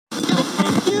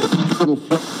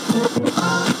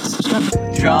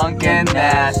Drunk and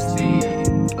nasty.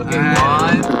 Okay,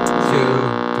 1, 2, 3.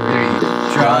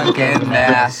 Drunk and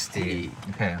nasty.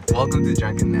 Okay. Welcome to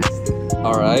Drunk and Nasty.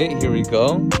 Alright, here we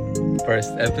go. First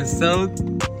episode.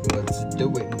 Let's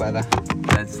do it, brother.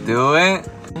 Let's do it.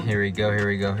 Here we go. Here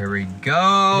we go.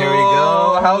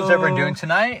 How's everyone doing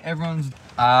tonight?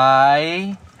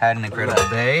 I had an incredible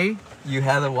day. You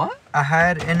had a what? I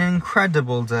had an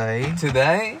incredible day.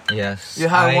 Today? Yes. You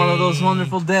had one of those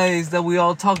wonderful days that we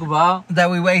all talk about.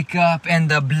 That we wake up and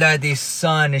the bloody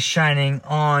sun is shining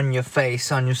on your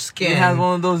face, on your skin. You had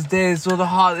one of those days where the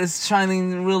hot is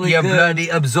shining really You're good. bloody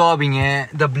absorbing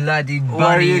it. The bloody bunny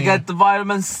Where you get the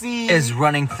vitamin C. is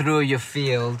running through your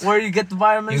field. Where you get the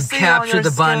vitamin You C capture on your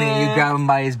the bunny, skin. you grab him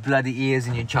by his bloody ears,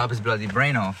 and you chop his bloody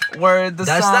brain off. Where the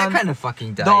That's sun that kind of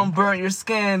fucking day. don't burn your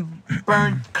skin.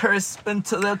 Burn crisp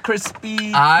into the crispy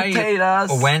I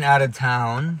potatoes. went out of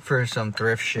town for some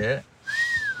thrift shit,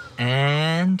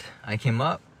 and I came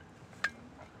up.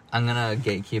 I'm gonna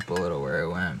gatekeep a little where I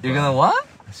went. You're gonna what?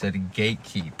 I said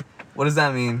gatekeep. What does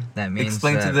that mean? That means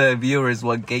Explain to that- the viewers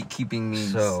what gatekeeping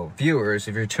means. So, viewers,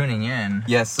 if you're tuning in,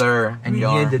 yes, sir. and we you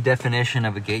are. need the definition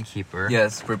of a gatekeeper,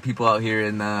 Yes, for people out here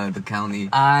in the county.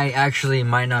 I actually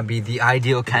might not be the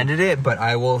ideal candidate, but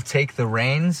I will take the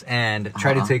reins and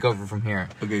try to take over from here.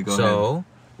 Okay, go ahead. So,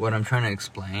 what I'm trying to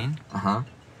explain.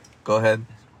 Go ahead.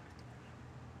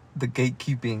 The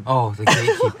gatekeeping. Oh, the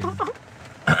gatekeeping.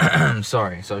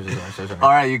 sorry. All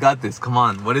right, you got this. Come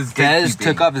on. What is gatekeeping? Fez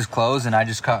took off his clothes and I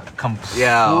just got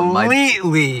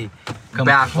completely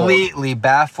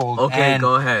baffled Okay, and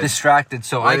go ahead. distracted.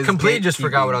 So What I is completely just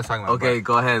forgot what I was gatekeeping? talking about. Okay,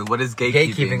 go ahead. What is But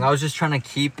gatekeeping? gatekeeping. I was just trying to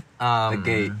keep The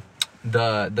gate.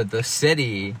 the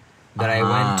city that I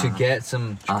went to get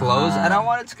some clothes, and I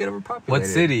wanted to get overpopulated. What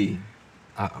city?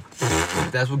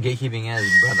 That's what gatekeeping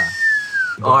is, brother.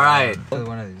 All right.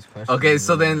 One of these questions. Okay,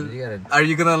 so You then, gotta- are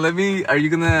you gonna let me? Are you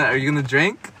gonna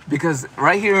drink? Because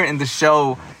right here in the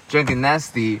show, Drunk and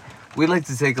Nasty, we like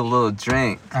to take a little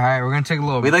drink. All right, we're gonna take a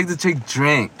little. We like to take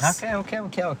drinks.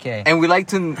 Okay. And we like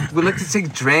to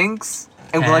take drinks,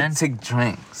 and we like And? to take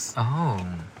drinks. Oh,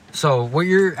 so what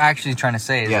you're actually trying to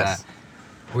say is Yes. that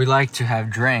we like to have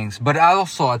drinks, but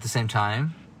also at the same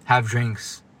time have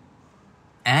drinks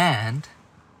and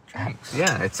drinks.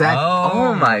 Yeah, exactly. Oh,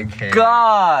 Oh my okay.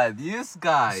 God, this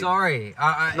guy. Sorry,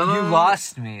 No, you no.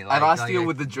 lost me. I lost you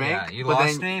with the drink, Yeah, you but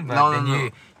lost then- me, but no, then no.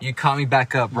 you caught me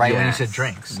back up right when you Yes. said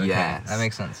drinks. Okay, Yes. that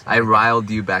makes sense. I riled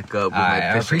you back up with my I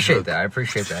fishing appreciate hook. that. I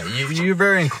appreciate that. You're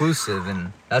very inclusive,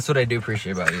 and that's what I do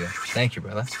appreciate about you. Thank you,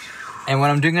 brother. And what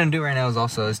I'm gonna do right now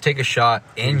is take a shot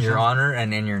in your honor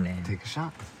and in your name. Take a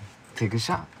shot. Take a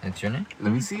shot. It's your name.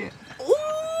 Let me see it.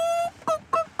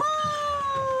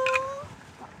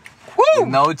 Woo!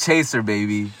 No chaser,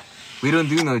 baby. We don't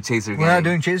do no chaser. We're not gang.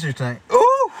 doing chasers tonight.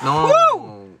 Ooh! No.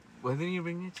 Woo! Why didn't you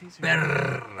bring me a chaser?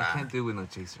 Brrr. I can't do it with no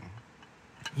chaser.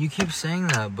 You keep saying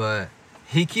that, but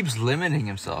he keeps limiting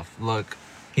himself. Look,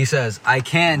 he says, I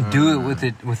can't do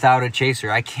it without a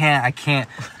chaser. I can't.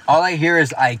 All I hear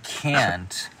is I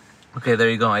can't. Okay, there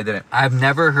you go. I did it. I've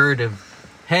never heard of,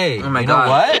 hey, Oh my you God.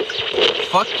 know what?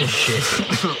 Fuck this shit.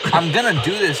 I'm gonna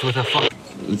do this with a fuck.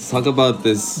 Let's talk about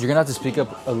this. You're gonna have to speak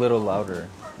up a little louder.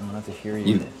 I'm gonna have to hear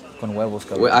you. Con huevos,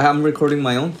 cabrón. Wait, I'm recording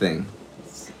my own thing.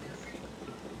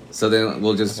 So then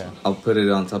we'll just, Okay. I'll put it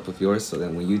on top of yours. So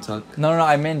then when you talk. No,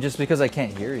 I meant just because I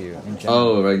can't hear you in general.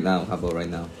 Oh, right now. How about right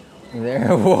now?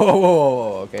 There.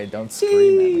 Whoa. Okay, don't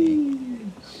scream at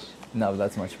me. No,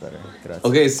 that's much better. Gracias.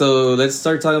 Okay, so let's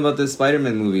start talking about this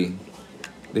Spider-Man movie.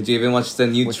 Did you even watch the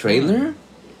new Which trailer? one?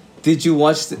 Did you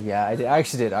watch Yeah, I did. I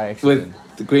actually did. with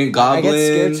the Green I Goblin? get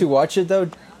scared to watch it though.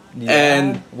 Yeah,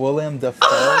 And- William Dafoe.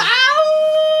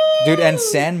 Dude, and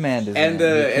Sandman is and in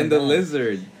it. He and the came out.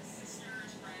 lizard.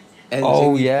 And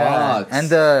Oh Jamie yeah, Foxx. and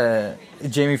the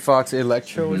Jamie Foxx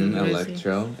Electro. What did you guys say?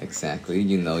 Electro, exactly.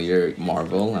 You know you're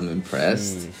Marvel. I'm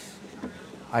impressed. Jeez.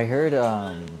 I heard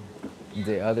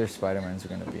the other Spider-Mans are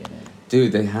gonna be in it.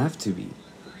 Dude, they have to be.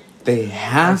 They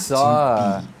have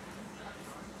to be.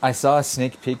 I saw a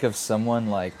sneak peek of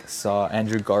someone saw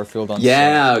Andrew Garfield on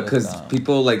Yeah, set with, because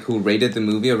people who rated the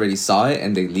movie already saw it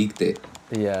and they leaked it.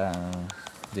 Yeah,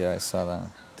 I saw that.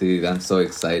 Dude, I'm so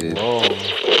excited. Whoa.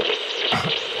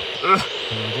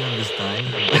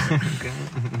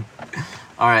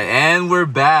 All right, and we're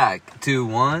back to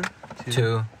 1,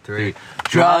 2, 3.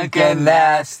 Drunk and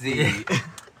Nasty.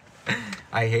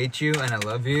 I hate you and I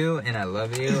love you and I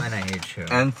love you and I hate you.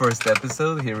 And first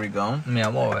episode, here we go. Mi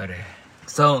amor.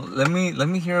 So let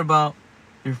me hear about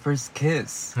your first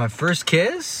kiss. My first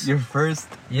kiss? Your first.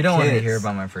 You don't want to kiss. hear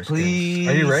about my first Please.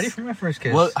 kiss. Are you ready for my first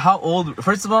kiss? Well, how old?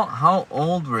 First of all, how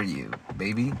old were you,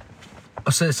 baby?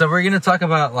 So we're gonna talk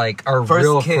about like our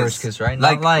real first kiss, right?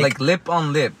 Not like lip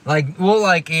on lip.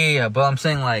 Yeah, but I'm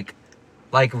saying like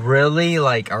really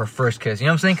like our first kiss. You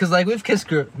know what I'm saying? Because like we've kissed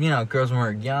girls when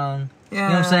we're young. Yeah. You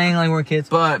know what I'm saying? Like we're kids.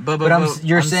 But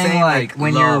you're saying like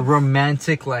when love, you're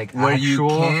romantic, like where actual,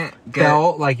 you can't get,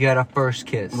 felt like you had a first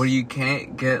kiss. where you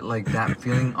can't get like that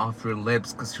feeling off your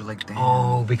lips because you're like, damn.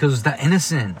 Oh, because it's that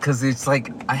innocent. Because it's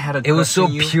like I had a. It was so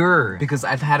crush on you pure. Because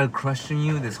I've had a crush on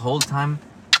you this whole time.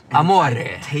 Amore.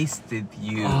 I tasted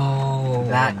you. Oh,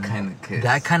 that kind of kiss.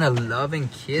 That kind of loving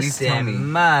kiss. Please tell me.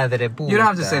 Madre puta. You don't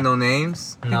have to say no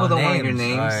names. People don't want your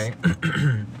names. All right.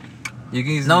 You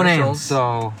can use No initials. names.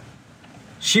 So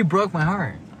she broke my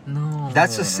heart. No.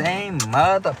 That's the same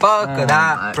motherfucker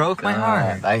that broke my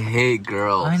heart. I hate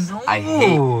girls. I know. I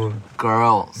hate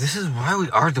girls. This is why we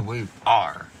are the way we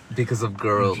are. Because of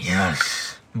girls.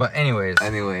 Yes. But anyways,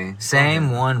 Anyway.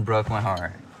 same one broke my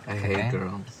heart. I hate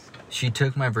girls. She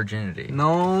took my virginity.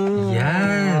 No.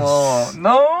 Yes.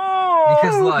 No.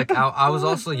 Because look, I was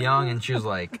also young, and she was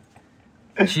like,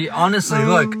 she honestly,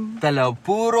 look, te lo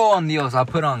puro on Dios, I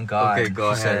put on God. Okay,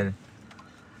 go she ahead.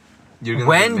 Said,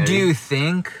 when do you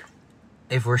think,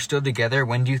 if we're still together,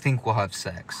 when do you think we'll have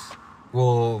sex?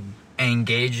 We'll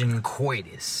engage in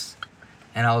coitus.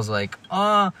 And I was like,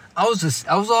 I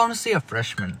was honestly a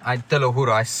freshman. I te lo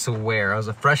juro, I swear, I was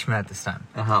a freshman at this time.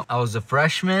 I was a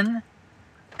freshman,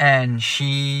 and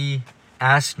she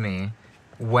asked me,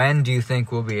 when do you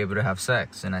think we'll be able to have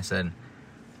sex? And I said,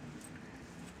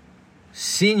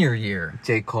 senior year.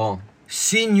 J. Cole.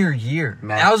 Senior year.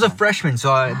 Man. I was a freshman,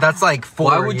 so that's like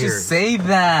 4 years. Why would you say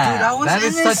that? Dude, I was That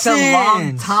innocent. is such a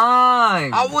long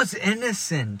time. I was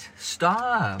innocent.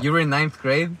 Stop. You were in 9th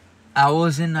grade? I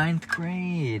was in 9th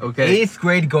grade. Okay. 8th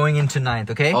grade going into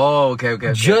 9th, okay? Oh,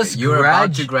 okay. Just You were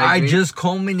about to graduate? I just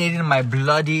culminated my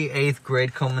bloody 8th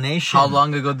grade culmination. How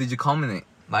long ago did you culminate?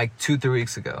 Like 2-3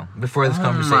 weeks ago, before this Oh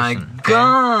conversation. my okay?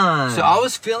 god. So I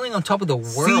was feeling on top of the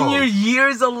world. Senior year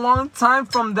is a long time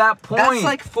from that point. That's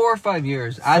like 4 or 5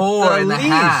 years. Four and a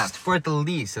half. For at the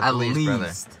least. At least.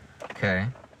 Brother. Okay.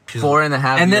 She's 4.5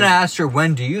 years. And then I asked her,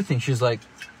 when do you think? She's like,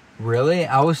 really?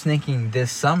 I was thinking this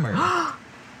summer.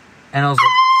 And I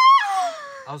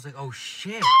was like, oh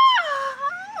shit.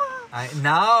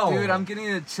 Dude, I'm getting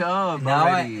a chub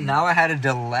already. Now I had a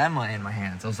dilemma in my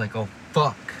hands. I was like, oh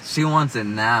fuck. She wants it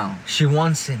now. She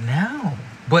wants it now.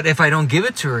 But if I don't give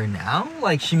it to her now,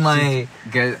 like she might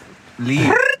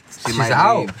leave. She's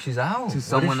out. She's out. To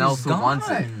someone else who wants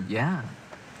it. Yeah.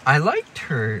 I liked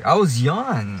her. I was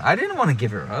young. I didn't want to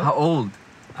give her up. How old?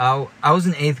 I was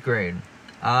in 8th grade.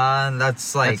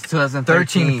 That's like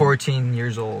 13, 14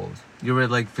 years old. You were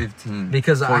like 15.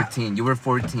 Because 14. You were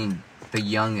 14. The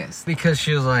youngest. Because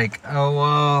she was like, oh,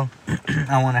 well,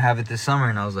 I want to have it this summer.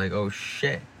 And I was like, oh,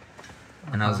 shit.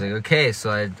 And I was like, okay.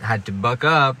 So I had to buck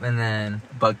up. And then...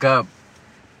 Buck up.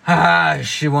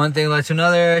 She one thing led to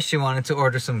another. She wanted to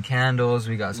order some candles.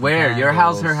 We got some candles. Your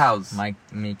house, her house?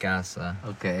 Mi casa.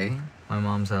 Okay. My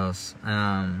mom's house.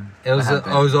 It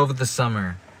was over the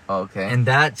summer. Okay. And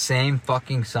that same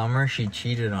fucking summer, she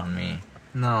cheated on me.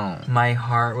 No. My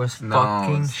heart was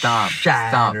fucking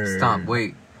shattered. Stop.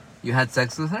 Wait. You had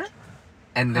sex with her?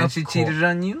 And then she cheated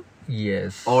on you?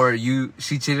 Yes. Or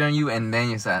she cheated on you and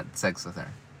then you had sex with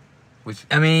her? Which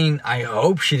I mean, I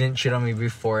hope she didn't cheat on me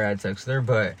before I had sex with her,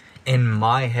 but in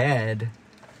my head,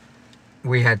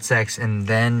 we had sex and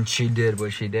then she did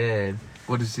what she did.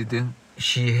 What did she do?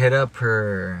 She hit up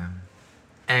her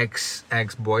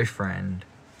ex-boyfriend,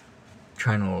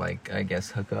 trying to, like, I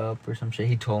guess, hook up or some shit.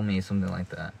 He told me something like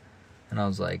that. And I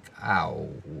was like,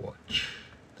 ouch.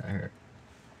 That hurt.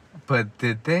 But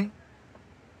did they?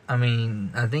 I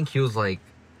mean, I think he was, like,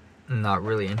 not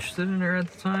really interested in her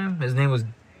at the time. His name was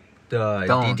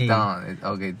Didi.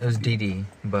 Okay. It was Didi,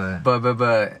 but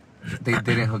they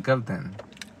didn't hook up then.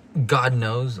 God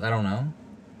knows. I don't know.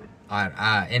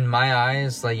 In my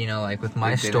eyes, like, you know, like with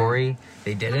my story,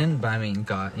 they didn't. But I mean,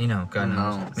 God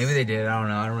knows. Maybe they did. I don't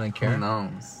know. I don't really care. Who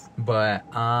knows? But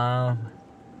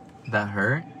that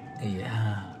hurt.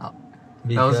 Yeah.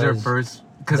 That was your first.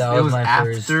 Because it was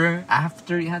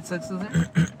after you had sex with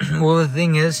her. Well, the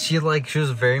thing is, she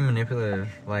was very manipulative.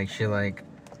 Like she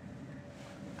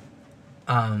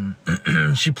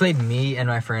she played me and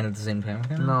my friend at the same time.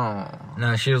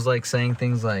 No, she was like saying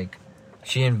things like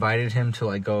she invited him to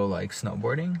like go like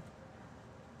snowboarding,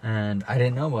 and I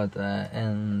didn't know about that,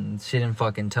 and she didn't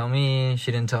fucking tell me.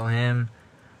 She didn't tell him,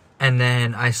 and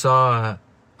then I saw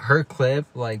her clip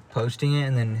like posting it,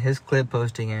 and then his clip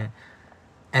posting it.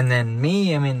 And then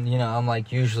me, I mean, you know, I'm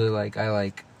like, usually, like, I,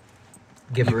 like,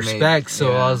 give respect.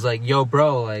 So I was like, yo,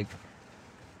 bro, like,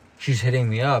 she's hitting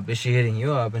me up. Is she hitting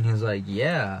you up? And he's like,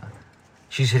 yeah.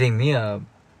 she's hitting me up.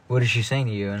 What is she saying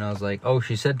to you? And I was like, oh,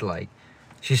 she said, like,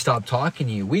 she stopped talking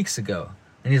to you weeks ago.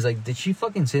 And he's like, did she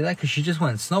fucking say that? Because she just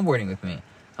went snowboarding with me.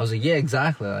 I was like, yeah,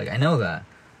 exactly. Like, I know that.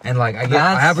 And, like, I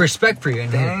have respect for you.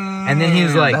 And then he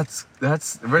was like... That's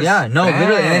respect. Yeah, no,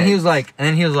 literally. And then he was like...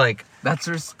 That's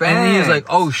respect. And then he was like,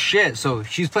 oh, shit. So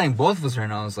she's playing both of us right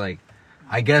now. I was like,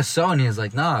 I guess so. And he was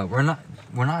like, nah, we're not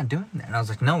doing that. And I was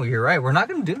like, no, you're right. We're not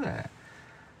going to do that.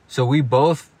 So we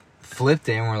both flipped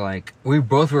it and we're like... We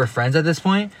both were friends at this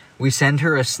point. We sent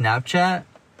her a Snapchat,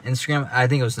 Instagram, I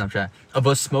think it was Snapchat, of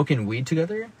us smoking weed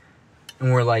together.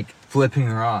 And we're, like, flipping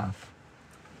her off.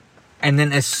 And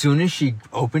then as soon as she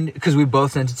opened it, because we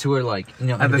both sent it to her, like, you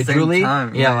know, at individually. The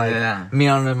same time. Yeah. Me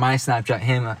on my Snapchat,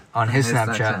 him on his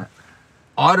Snapchat.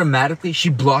 Automatically, she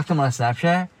blocked him on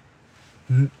Snapchat,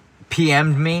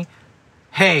 PM'd me,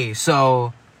 hey,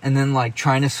 so, and then, like,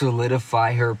 trying to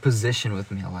solidify her position with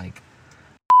me, like,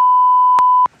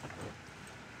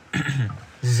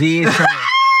 Z is trying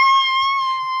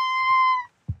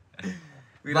to...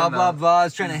 blah, blah, blah,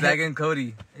 is trying to Zach and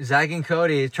Cody is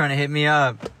trying to hit me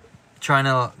up, trying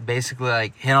to basically,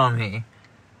 like, hit on me,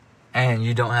 and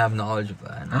you don't have knowledge of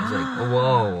that. And I was like,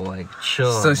 whoa, like,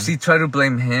 chill. So she tried to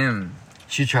blame him.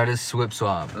 She tried to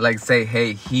swap. Like, say,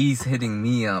 hey, he's hitting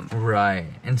me up. Right.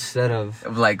 Instead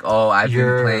of... Like, oh, I've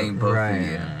been playing both of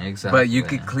you. Exactly. But you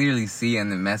could clearly see in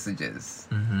the messages.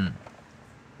 Mm-hmm.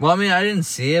 Well, I mean, I didn't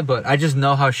see it, but I just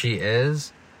know how she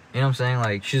is. You know what I'm saying?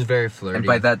 Like, she's very flirty. And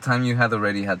by that time, you had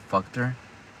already fucked her?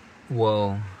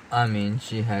 Well, I mean,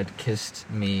 she had kissed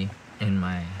me in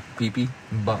my... Pee-pee?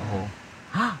 Butthole.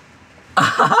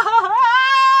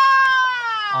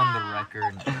 On the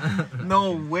record.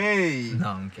 No way. No,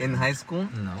 I'm kidding. In high school?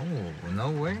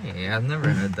 No way. I've never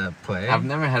had that play. I've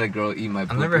never had a girl eat my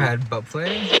I've never had butt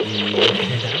play.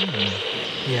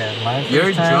 Yeah, my first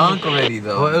You're time, drunk already,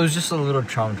 though. Well, it was just a little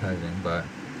traumatizing, but...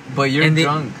 But you're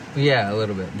drunk. Yeah, a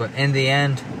little bit. But in the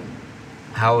end,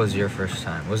 how was your first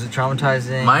time? Was it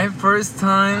traumatizing? My first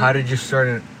time... How did you start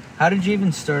it? How did you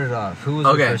even start it off? Who was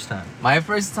your first time? My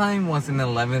first time was in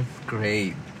 11th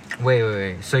grade.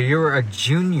 Wait. So you were a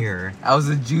junior. I was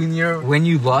a junior. When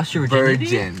you lost your virginity?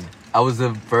 Virgin. I was a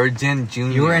virgin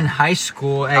junior. You were in high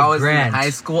school at Grant. I was in high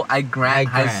school at Grant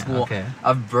High School. Okay.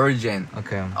 A virgin.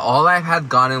 Okay. All I had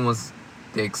gotten was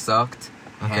dick sucked,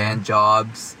 hand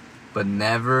jobs, but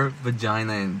never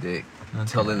vagina and dick.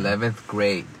 Till 11th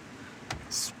grade.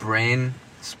 Spring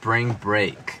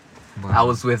break. Wow. I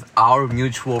was with our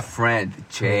mutual friend,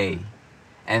 Jay,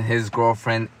 and his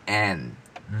girlfriend, Ann.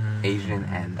 Asian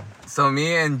Ann. So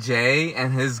me and Jay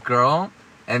and his girl,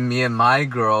 and me and my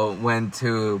girl went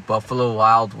to Buffalo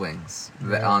Wild Wings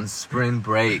on spring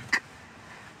break.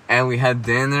 And we had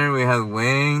dinner, we had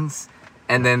wings,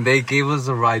 and then they gave us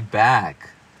a ride back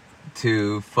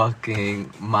to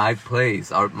fucking my place,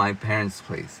 my parents'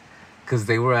 place. Because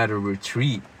they were at a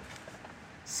retreat.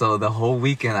 So the whole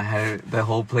weekend I had the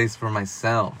whole place for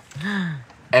myself.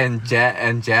 And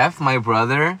Jeff, my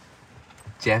brother,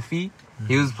 Jeffy,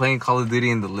 he was playing Call of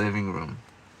Duty in the living room.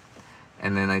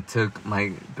 And then I took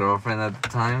my girlfriend at the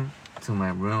time to my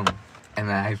room.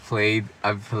 And I played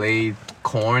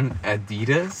Korn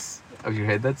Adidas. Have you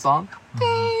heard that song?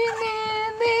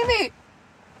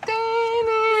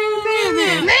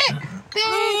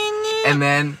 And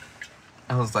then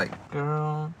I was like,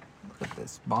 girl, look at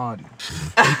this body.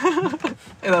 And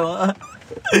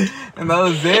that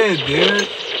was it, dude.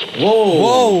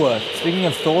 Whoa! Speaking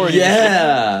of Thor.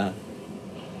 Yeah.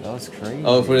 That was crazy.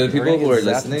 Oh, for the people who are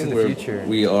zapped listening, into the future.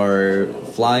 we are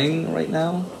flying right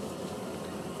now.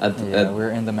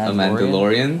 We're in the a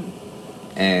Mandalorian,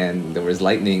 and there was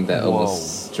lightning that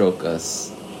almost struck us.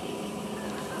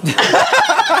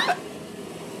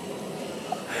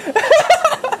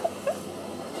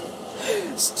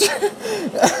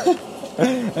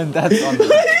 And that's on the...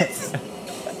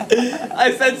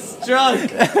 I said struck.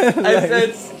 I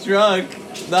said struck,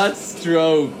 not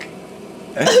stroke.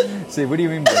 See, what do you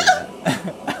mean by that?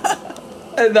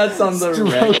 And that's on the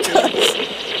record.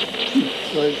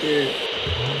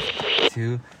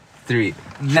 2, 3.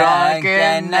 Drunk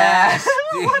and nasty.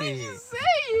 What are you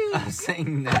saying? I'm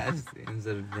saying nasty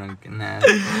instead of drunk and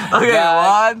nasty. Okay,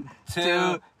 1,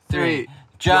 2, 3.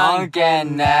 Drunk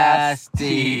and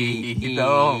nasty.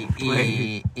 No,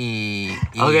 wait.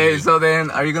 Okay, so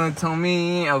then, are you gonna tell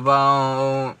me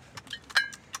about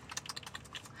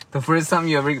the first time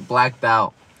you ever blacked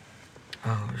out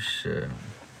Oh shit.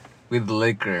 with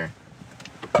liquor?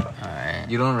 Alright.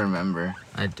 You don't remember.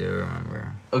 I do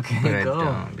remember. Okay, But I go.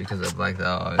 don't because I blacked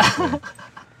out obviously.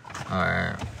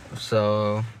 Alright.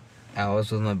 So I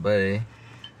was with my buddy.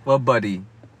 What buddy?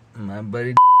 My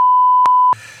buddy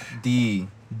D.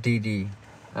 DD.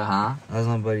 Uh-huh. That's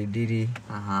my buddy DD.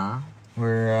 Uh-huh.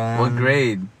 We're What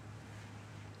grade?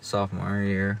 sophomore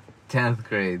year. 10th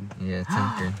grade. Yeah,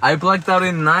 10th grade. I blacked out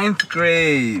in 9th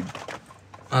grade.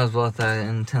 I was both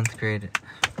in 10th grade.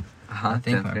 Uh-huh, I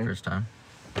think 10th my grade. first time.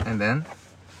 And then?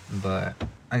 But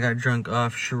I got drunk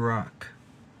off Ciroc.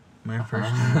 My first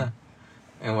time.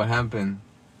 And what happened?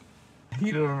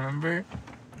 You don't remember?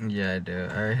 Yeah, I do.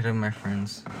 I hit up my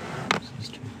friend's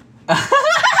sister.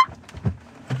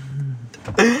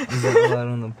 Is that allowed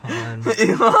on the pod?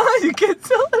 You can't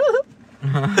tell it.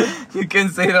 You can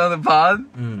say it on the pod?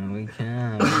 No, we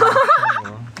can't.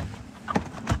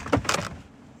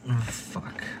 Oh,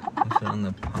 fuck. I said on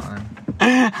the pod.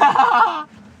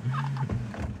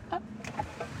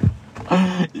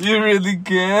 You really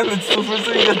can? It's the first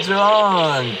time you got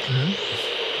drunk.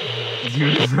 Do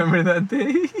you remember that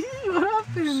day? What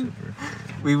happened? Super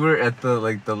We were at the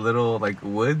little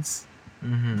woods.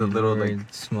 Mm-hmm. The little, Where like- we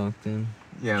smoked in,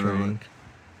 Yeah, the- drank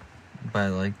by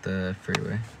the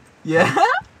freeway yeah.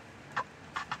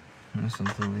 or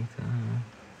something like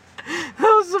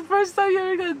That was the first time you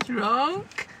ever got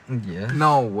drunk? that. Yeah.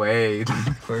 No way.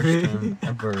 First time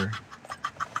ever.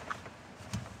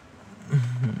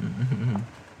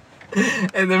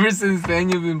 And ever since then,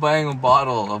 you've been buying a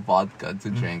bottle of vodka to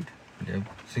drink. Yep.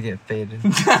 To get faded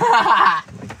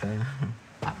like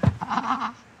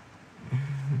that.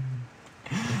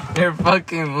 You're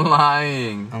fucking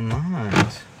lying. I'm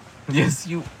not. Yes,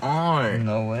 you are.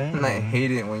 No way. And I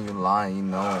hate it when you lie. You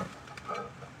know it.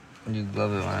 You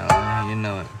love it when I lie. You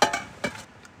know it.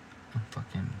 I'm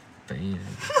fucking faded.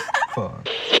 Fuck.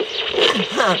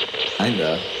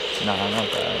 Kinda. Nah,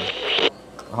 not bad.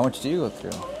 How much do you go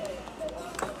through?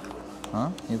 Huh?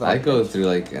 You I go through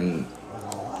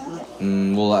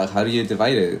how do you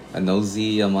divide it? A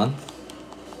nosy a month?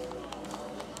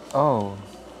 Oh.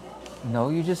 No,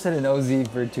 you just said an OZ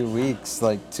for 2 weeks,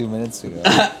 like 2 minutes ago.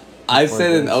 I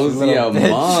said an this, OZ little a bitch.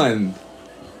 month.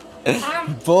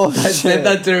 Bullshit. I said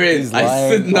that during. He's I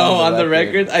lying said no on the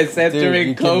record. I said Dude, during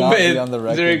you cannot be COVID. on the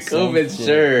record During saying COVID, shit.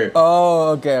 sure. Oh,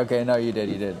 okay. No, you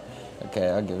did. Okay,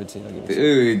 I'll give it to you.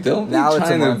 Dude, don't be Now it's a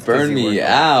trying to month 'cause burn you me work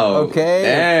out. Okay.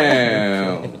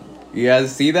 Damn. You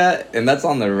guys see that? And that's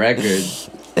on the record.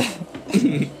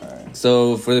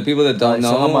 So for the people that don't Alright,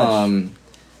 so know, how much?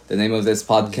 the name of this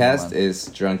much podcast is it? is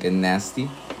Drunk and Nasty.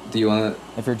 Do you wanna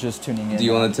If you're just tuning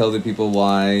in. tell the people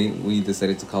why we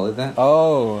decided to call it that?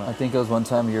 Oh, I think it was one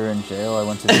time you were in jail. I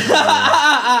went to the jail.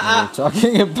 We were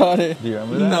talking about it. Do you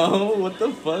remember that? No, what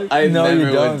the fuck? I No, you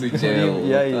never went don't. to jail.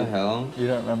 Yeah, what you- the hell? You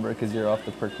don't remember because you're off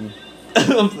the perky.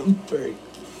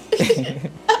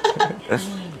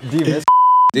 Do you miss?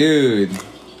 Dude,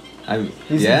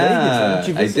 He's in Vegas, why don't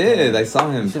you I visit did. him? I saw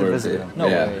him You for should've a visited bit. him. No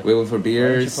yeah, way. we went for What are you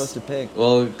beers. supposed to pick?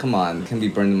 Well, come on, can be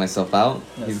burning myself out.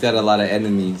 He's got a lot of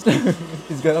enemies.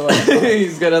 He's got a lot.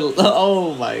 He's got a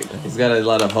he's got a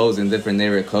lot of hoes in different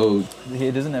neighborhood codes. He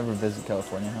doesn't ever visit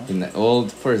California, huh? In the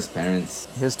old for his parents.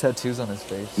 He has tattoos on his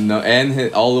face. No,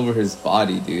 and all over his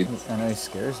body, dude. I know he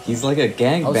scares me. He's like a I was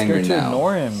gangbanger scared to now.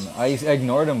 ignore him. I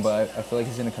ignored him, but I feel like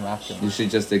he's gonna come after me. You should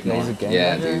just Yeah, ignore. he's a him. gangbanger.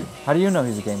 Yeah, dude. How do you know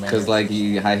he's a gangbanger? Cause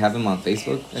I have him on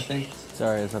Facebook. I think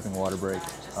Sorry, I was having a water break.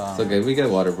 it's okay. We get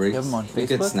water breaks. You have him on We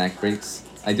get Facebook? snack breaks.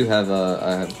 I do have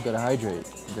You gotta hydrate.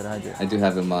 I do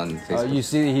have him on Facebook. You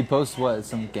see, he posts what?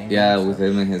 Some gang. Yeah, stuff? with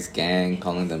him and his gang,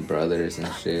 calling them brothers and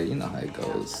shit. You know how it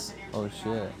goes. Oh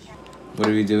shit. What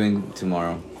are we doing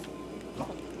tomorrow?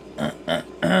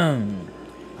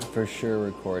 For sure,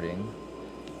 recording.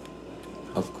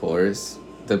 Of course,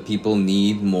 the people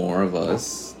need more of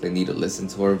us. They need to listen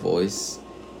to our voice,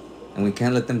 and we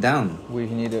can't let them down. We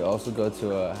need to also go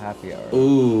to a happy hour.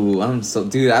 Ooh,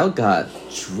 dude. I got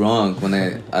drunk when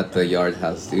at the yard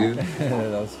house, dude.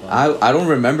 That was fun. I don't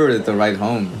remember the ride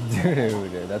home.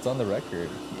 Dude, that's on the record.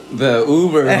 The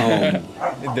Uber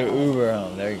home. The Uber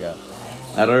home. There you go.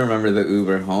 I don't remember the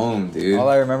Uber home, dude. All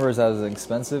I remember is that was an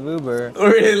expensive Uber.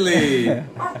 Really?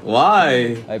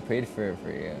 Why? I paid for it for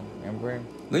you. Remember?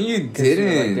 No, you 'Cause you were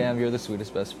didn't. like, damn, you're the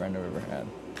sweetest best friend I've ever had.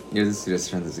 You're the sweetest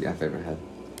friend I've ever had.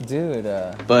 Dude,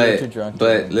 But you're too drunk.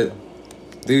 to drink.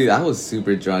 dude, I was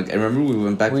super drunk. I remember we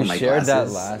went back We for my shared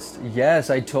glasses. that last. Yes,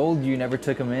 I told you never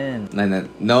took him in.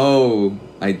 No,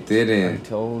 I I didn't.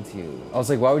 told you. I was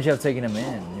like, why would you have taken him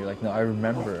in? You're like, no, I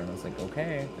remember. And I was like,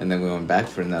 okay. And then we went back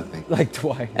for nothing. Like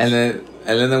twice. And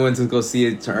then I went to go see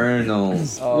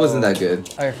Eternals. It wasn't that good.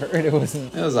 I heard it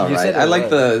wasn't. It was You alright. said I it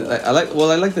like was.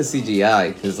 I like the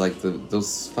CGI because like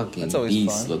those fucking That's always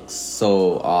beasts fun. look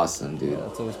so awesome, dude. Yeah,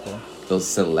 that's always cool. those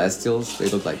celestials, they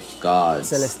look like gods.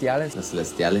 Celestiales? The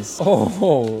celestiales. Oh,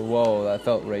 whoa, that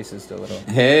felt racist a little.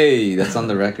 Hey, that's on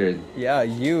the record. Yeah,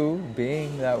 you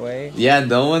being that way. Yeah,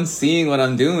 no one's seeing what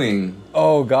I'm doing.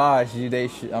 Oh gosh,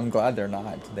 I'm glad they're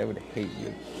not. They would hate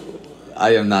you.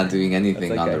 I am not doing anything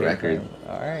That's on like the a hate record.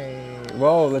 crime. Alright.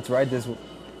 Whoa, let's ride this.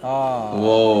 Ah.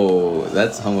 Whoa,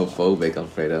 that's homophobic,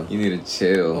 Alfredo. You need to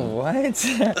chill. What?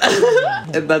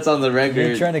 And that's on the Me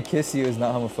record. trying to kiss you is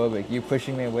not homophobic. You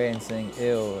pushing me away and saying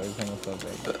 "ew" is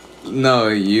homophobic. No,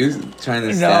 you trying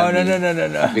to stab me.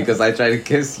 No. Because I try to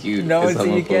kiss you. No, is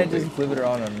you can't homophobic. just flip it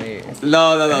around on me.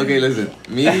 No. Okay, listen.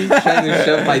 Me trying to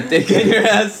shove my dick in your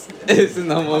ass isn't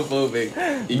homophobic.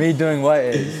 Me doing what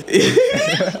is?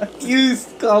 You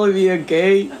calling me a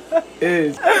gay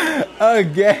is.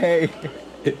 Okay.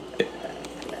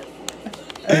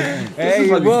 This is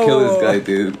fucking kill this guy,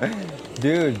 dude.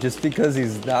 Dude, just because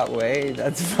he's that way,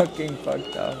 that's fucking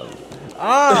fucked up.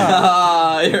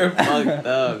 Ah! Ah, you're fucked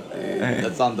up, dude.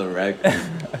 That's on the record.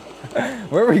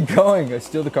 Where are we going?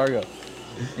 Steal the cargo.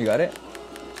 You got it?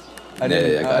 I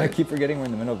got it. keep forgetting we're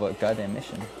in the middle of a goddamn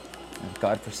mission.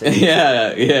 God forsake.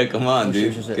 Yeah, come on, Oh,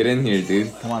 dude. shit. Get in here,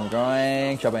 dude. Come on, we're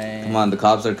going shopping. Come on, the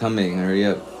cops are coming. Hurry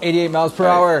up. 88 miles per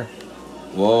All hour.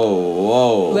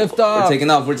 Whoa. Lift off.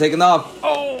 We're taking off.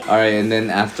 Oh. Alright, and then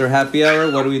after happy hour,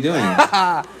 what are we doing?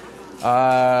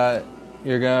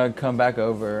 You're gonna come back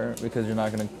over because you're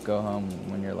not gonna go home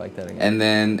when you're like that again.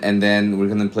 And then we're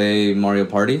gonna play Mario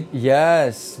Party?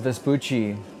 Yes,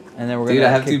 Vespucci. And then we're Dude, gonna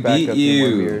I have to kick back beat up 2 more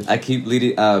you. beers. I keep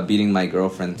beating my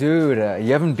girlfriend. Dude,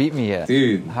 you haven't beat me yet.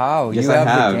 Dude. How? Yes, you I have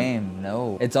have. the game.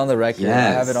 No. It's on the record.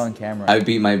 Yes. I have it on camera. I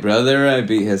beat my brother, I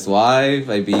beat his wife,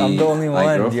 I beat I'm the only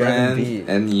my one you haven't girlfriend, beat.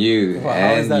 and you, Well,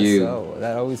 how is and that you. so?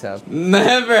 That always happens.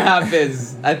 Never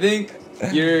happens. I think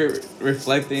you're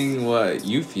reflecting what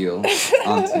you feel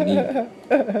onto me.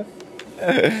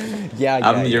 Yeah,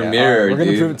 I'm your yeah. mirror, Alright, we're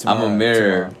gonna dude. prove it tomorrow. I'm a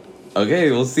mirror. Tomorrow.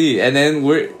 Okay, we'll see. And then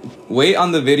wait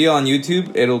on the video on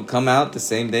YouTube. It'll come out the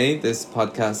same day this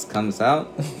podcast comes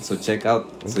out. So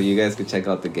you guys can check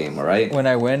out the game, all right? When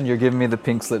I win, you're giving me the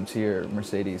pink slip to your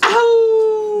Mercedes.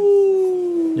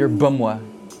 Ow! Your bumwa.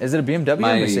 Is it a BMW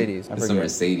or Mercedes? It's a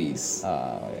Mercedes.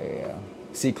 Yeah.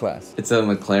 C-Class. It's a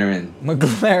McLaren.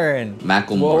 McLaren.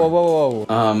 Macklemore. Whoa.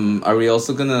 Are we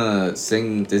also gonna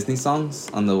sing Disney songs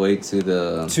on the way to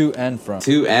the... To and from.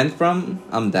 To and from?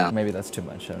 I'm down. Maybe that's too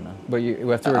much, I don't know. But you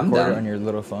have to I'm record it down. on your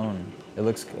little phone. It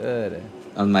looks good.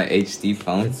 On my HD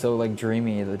phone? It's so like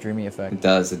dreamy, the dreamy effect. It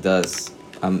does.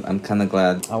 I'm kind of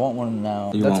glad. I want one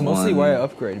now. You That's want mostly one? why I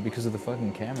upgraded, because of the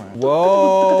fucking camera.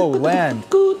 Whoa, land.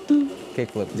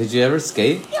 Kickflip. Did you ever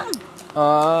skate?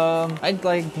 I'd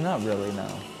like, not really, no.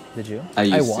 Did you? I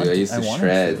used to wanted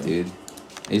shred, to. dude.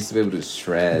 I used to be able to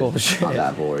shred Bullshit. on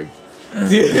that board.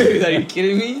 Dude, are you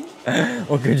kidding me?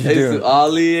 What could you I used do? to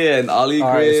ollie and ollie grip.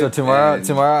 Alright, so tomorrow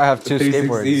and I have 2 360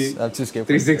 skateboards. I have 2 skateboards.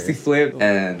 360 flip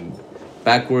and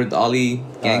backward ollie,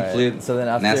 gang Alright, flip. So then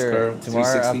NASCAR, tomorrow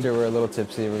 360. after we're a little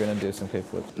tipsy, we're gonna do some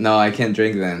kickflips. No, I can't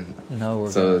drink then. No, we're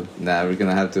So we're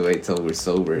gonna have to wait till we're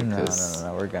sober. gonna. 'cause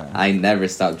No, we're gonna. I never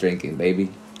stop drinking, baby.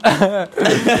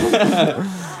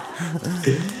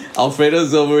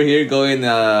 Alfredo's over here going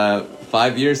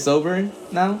 5 years sober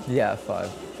now. Yeah,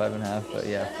 5.5, but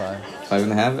yeah, 5.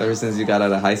 5.5 ever since you got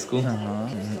out of high school. Tomorrow,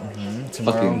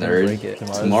 Fucking I'm gonna nerd. break it.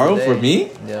 Tomorrow's Tomorrow the for day.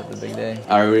 me? Yeah, the big day.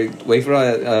 Alright, wait for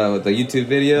the YouTube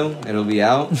video. It'll be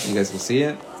out. You guys will see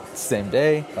it. Same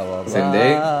day. Blah, blah, blah. Same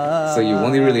day. So you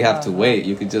won't really have to wait.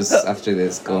 You could just after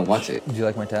this go and watch it. Did you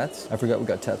like my tats? I forgot we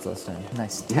got tats last time.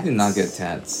 Nice. You did not get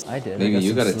tats. I did. Maybe I got you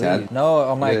some got a tat. sleeves. No,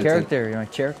 on my You got a character. You're my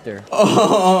character.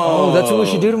 Oh, That's what we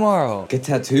should do tomorrow. Get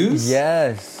tattoos?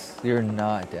 Yes. You're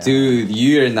not, Dad. Dude,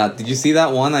 you're not. Did you see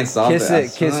that one I saw? Kiss the it.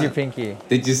 Kiss astronaut? your pinky.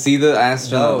 Did you see the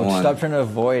astronaut No, one? stop trying to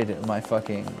avoid my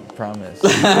fucking promise.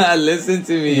 Listen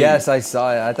to me. Yes, I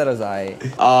saw it. I thought it was I.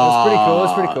 It Aw, was pretty cool. It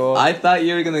was pretty cool. I thought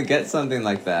you were gonna get something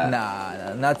like that.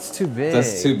 Nah, that's too big.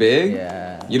 That's too big?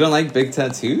 Yeah. You don't like big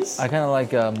tattoos? I kind of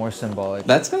like more symbolic.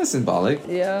 That's kind of symbolic.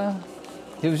 Yeah.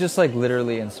 He was just like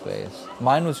literally in space.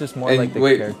 Mine was just more And like the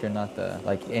wait. character, not the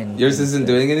like in. Yours in isn't space.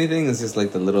 doing anything. It's just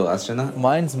like the little astronaut.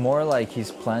 Mine's more like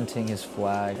he's planting his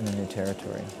flag in a new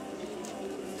territory.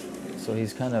 So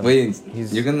he's kind of. Wait,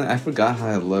 He's. you're gonna. I forgot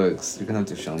how it looks. You're gonna have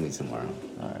to show me tomorrow.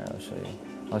 All right, I'll show you.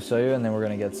 I'll show you, and then we're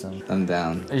gonna get some. I'm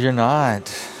down. You're not.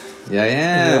 Yeah, I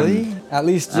am. Really? At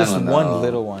least I just don't one know.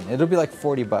 little one. It'll be like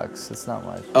 $40. It's not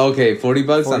much. Okay, $40. 40,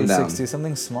 I'm down. 60,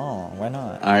 something small. Why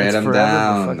not? All right, It's I'm forever, but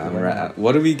down. fuck it, I'm why right. not?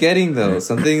 What are we getting though?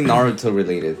 Something Naruto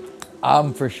related.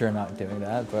 I'm for sure not doing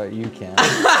that, but you can.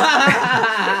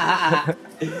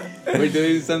 We're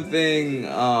doing something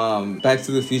Back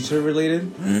to the Future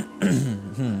related.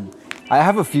 I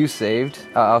have a few saved.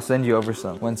 I'll send you over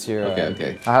some once you're.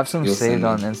 Okay. I have some You'll saved send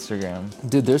on me. Instagram.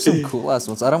 Dude, there's some cool ass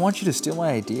ones. I don't want you to steal my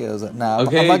ideas. Nah,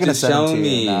 Okay, I'm not gonna just send them show to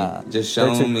me. you. Nah, Just they're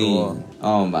show too me. cool.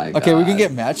 Oh my god. Okay, we can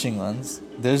get matching ones.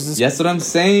 There's this. That's what I'm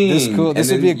saying. This cool- this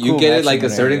and would then be a you cool get it matching like a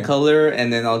one certain right here. color,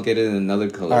 and then I'll get it in another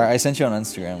color. Alright, I sent you on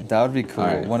Instagram. That would be cool.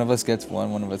 Alright. One of us gets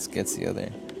one of us gets the other.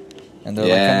 And they're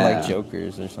Yeah. like kind of like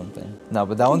jokers or something. No,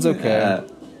 but that one's okay. Yeah.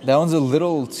 That one's a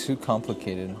little too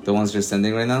complicated. The ones you're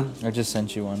sending right now. I just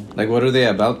sent you one. Like, what are they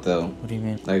about though? What do you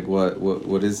mean? Like,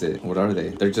 what is it? What are they?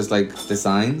 They're just like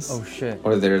designs, Oh shit.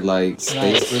 or they're like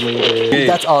space related. Hey,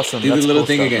 that's awesome. Do That's the little cool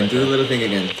thing stuff again. right Do the there. little thing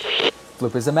again.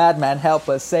 Floop is a madman. Help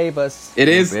us, save us. It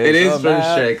is. Floop It is a from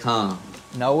mad- Shrek, huh?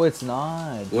 No, it's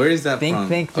not. Where is that Think, from?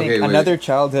 think. Okay, wait. Another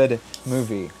childhood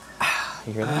movie.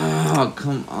 You hear that? Oh,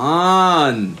 come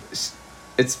on!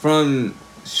 It's from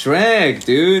Shrek,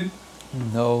 dude.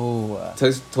 No.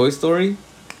 Toy Story?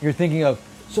 You're thinking of.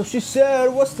 So she said,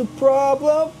 "What's the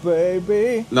problem,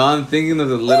 baby?" No, I'm thinking of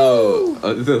the little,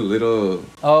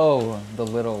 Oh, the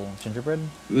little gingerbread.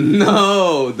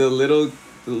 No, the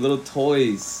little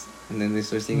toys, and then they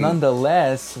start singing.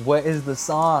 Nonetheless, what is the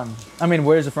song? I mean,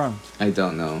 where is it from? I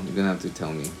don't know. You're gonna have to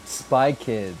tell me. Spy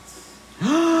Kids.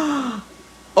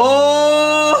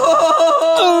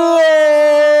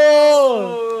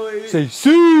 Oh! Say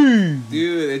see.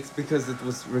 Dude, it's because it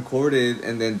was recorded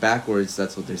and then backwards.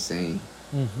 That's what they're saying.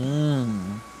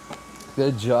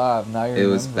 Good job. Now you're. It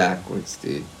was backwards,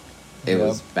 dude. It Yep.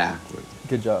 was backwards.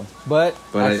 Good job. But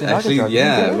Actually, not good job.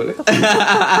 yeah. You did it.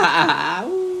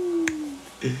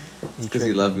 It's because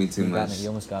you love me too You got much. me. You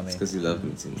almost got me. It's because you love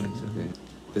me too much. Okay.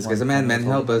 This guy's a madman.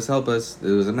 Help us! Help us!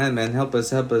 There was a madman. Help us!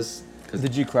 Help us! 'Cause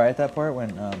Did you cry at that part when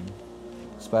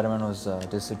Spider-Man was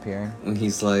disappearing? when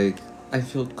he's like, I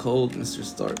feel cold, Mr.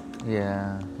 Stark.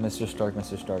 Yeah, Mr. Stark,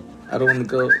 Mr. Stark. I don't want to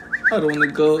go. I don't want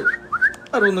to go.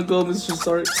 I don't want to go, Mr.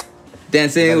 Stark.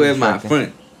 Dancing with my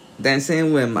friend.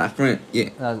 Dancing with my friend. Yeah.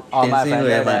 All my Dancing friends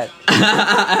with are dead.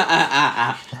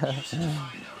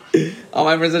 All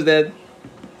my friends are dead.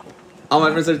 All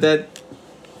my friends are dead.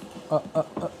 Oh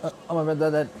my friends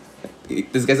are dead.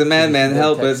 This guy's a madman.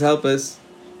 Help us! Help us!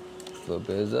 Floop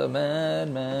is a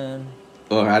madman.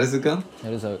 Oh, how does it go?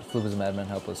 Floop is a madman.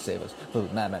 Help us, save us. Floop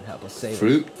is a madman. Help us, save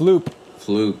Fruit? us. Floop.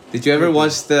 Fluke. Did you ever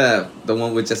watch the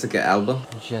one with Jessica Alba?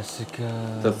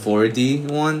 Jessica. The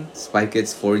 4D one? Spy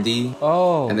Kids 4D?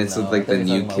 Oh. And it's no, with like I the think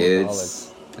new you're talking about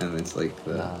kids. And it's like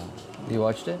the Alcoholics. You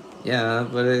watched it? yeah,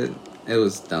 but it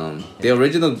was dumb. The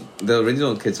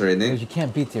original kids are in Because it. you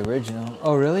can't beat the original.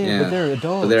 Oh really? Yeah. But they're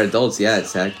adults. But they're adults, yeah,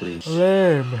 exactly.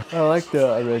 Lame. I like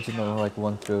the original, like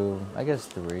 1 through, I guess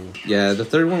 3. Yeah, the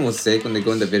third one was sick when they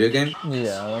go in the video game. Yeah,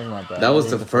 that was not bad. That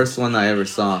was I the first one I ever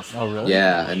saw. Oh really?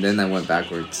 Yeah, and then I went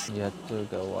backwards. You have to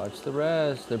go watch the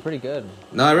rest. They're pretty good.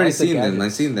 No, I already like the seen them. I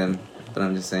gadgets. seen them. But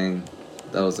I'm just saying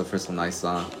that was the first one I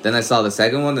saw. Then I saw the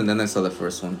second one and then I saw the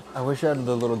first one. I wish I had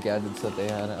the little gadgets that they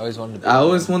had. I always wanted to. I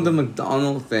always want the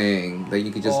McDonald's thing that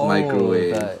you could just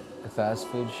microwave. That fast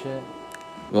food shit.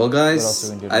 Well, What else guys,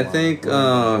 are we doing I tomorrow? think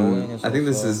Bowling is I think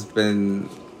this also-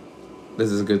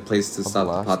 is a good place to A stop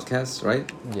the blast. podcast,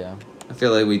 right? Yeah. I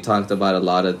feel like we talked about a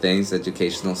lot of things,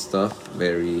 educational stuff,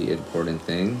 very important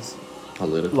things,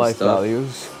 political stuff.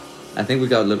 values. I think we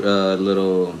got a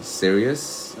little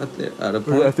serious at a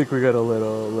point. think we got a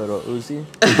little Uzi.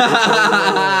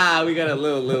 We got a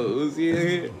little Uzi in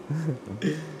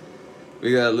here.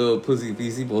 We got a little pussy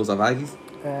PC, bolsavagis.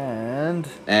 And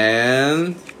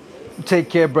And take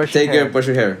care, brush take your care, hair. brush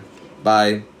your hair.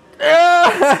 Bye.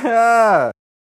 Yeah.